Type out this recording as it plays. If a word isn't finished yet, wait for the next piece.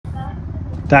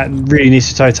That really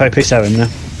needs to take a piss out of him now.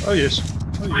 Oh yes.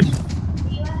 Oh yes.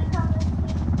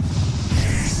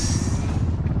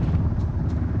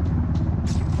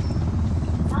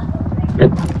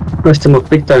 Pressed him up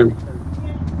big time.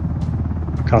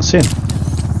 Can't see him.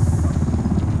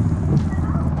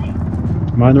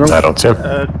 Am I in the wrong? I don't see him.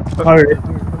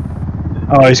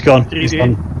 Oh, he's gone. 3D. He's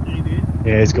gone. 3D.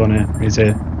 Yeah, he's gone here. He's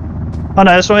here. Oh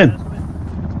no, that's not him.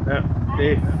 Yeah,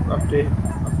 there, up there,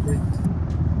 up there.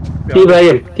 Teabag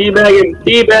him! Teabag him!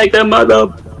 Teabag the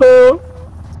mother! Oh.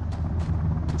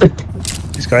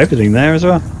 He's got everything there as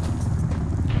well.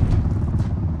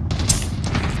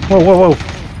 Whoa, whoa, whoa.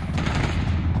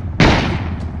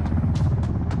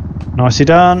 Nicely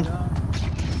done.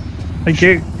 Thank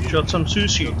you. Shot some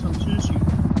sushi.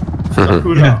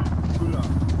 Yeah.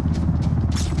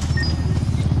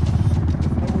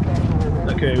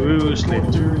 Okay, who's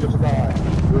left?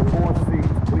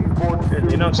 Okay,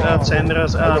 Lennox out,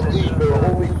 Sandra's out,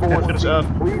 Effer's out.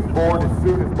 Please board as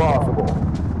soon as possible.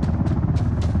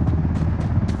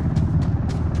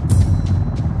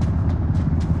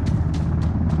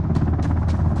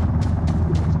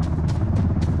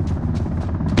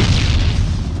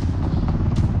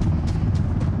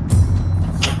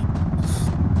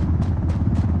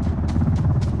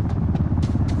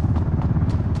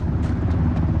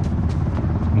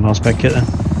 Nice back kit then.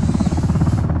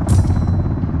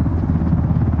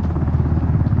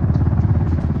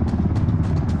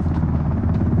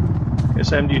 Okay,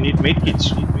 Sam, do you need medkits?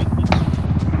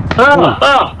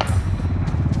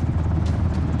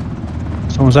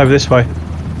 Someone's over this way.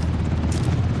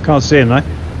 Can't see him though.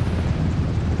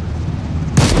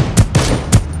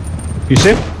 You see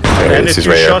him? Yeah, And he's it's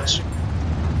right two here. shots,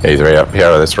 Yeah, he's right up here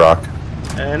on this rock.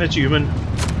 and it's human.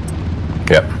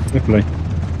 Yep. Definitely.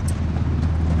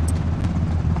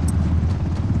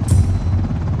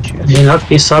 May not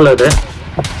be solid, eh?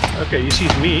 Okay, he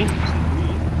sees me.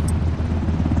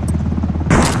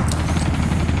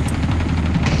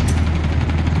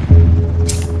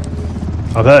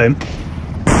 I've hurt him.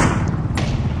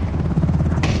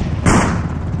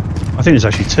 I think there's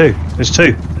actually two. There's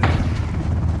two.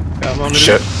 Come on,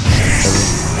 Shit.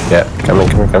 Yeah, coming.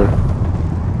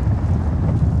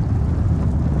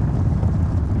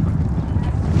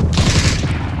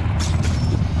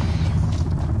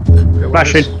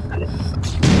 Flashing.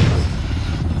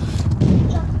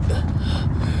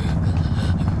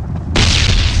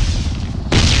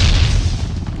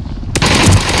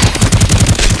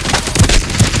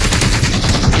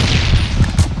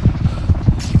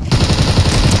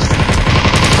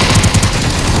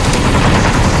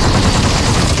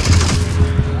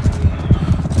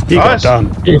 He got Nice. done.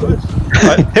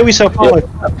 Hit yourself hard.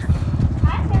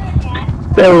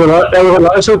 There we go,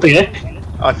 lights up here.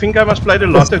 I think I must play the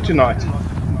lotto tonight.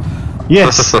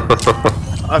 Yes.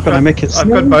 I've Gotta make it I've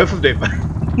got both of them.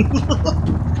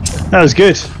 That was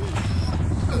good.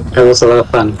 That was a lot of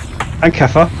fun. And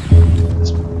Kaffa.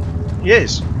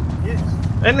 Yes.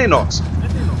 And Lennox.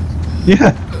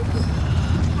 Yeah.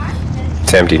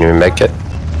 Sam, do you need to make it?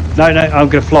 No, I'm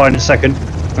going to fly in a second.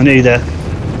 I need you there.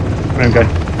 There we go.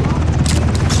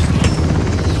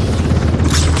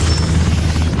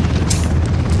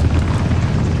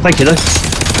 Thank you, though.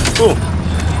 Cool.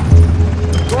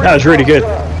 That was really good.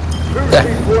 Yeah.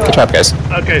 Good job, guys.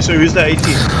 Okay, so who's the 18?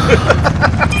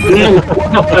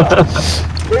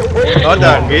 Not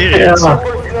done, get Yeah, it.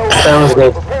 that was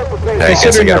good. Yeah, I guess I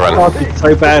Considering I gotta run. started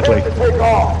so badly,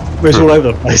 it was all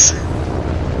over the place.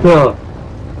 Well,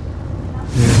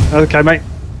 Okay, mate.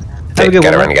 Have a Okay, good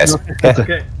gotta one, run, guys. mate. Yeah.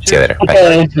 Okay, See you later. Bye.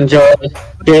 okay, enjoy.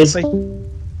 Cheers.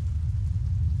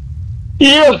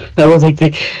 Yeah, that was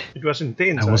hectic. it was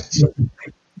intense. That was, eh?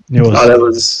 it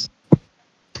was.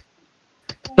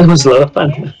 Oh, that was a lot of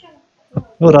fun.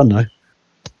 Well done, though.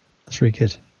 That's really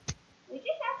good.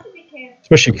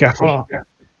 Especially Kaffa.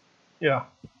 Yeah,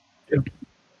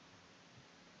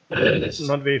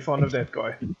 not very fond of that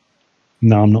guy.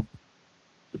 No, I'm not.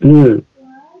 Mm.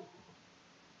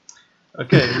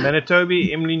 Okay,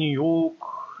 Manitoby, Emily, New York,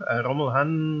 Rommel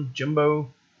Han, Jimbo.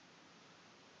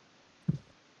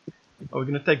 Oh, we're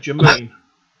gonna take Jimbo in.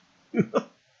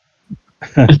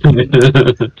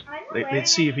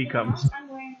 Let's see if he comes.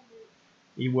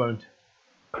 He won't.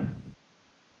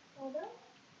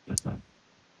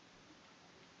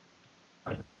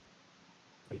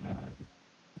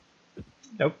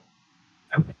 Nope.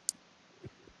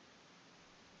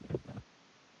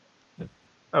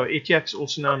 Oh, Etiak's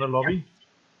also now in the lobby.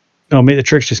 Oh, Meet the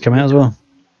Tricks just come out as well.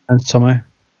 And Tomo.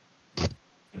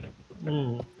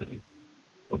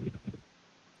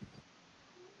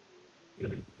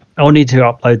 I'll need to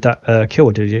upload that kill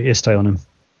I did yesterday on him.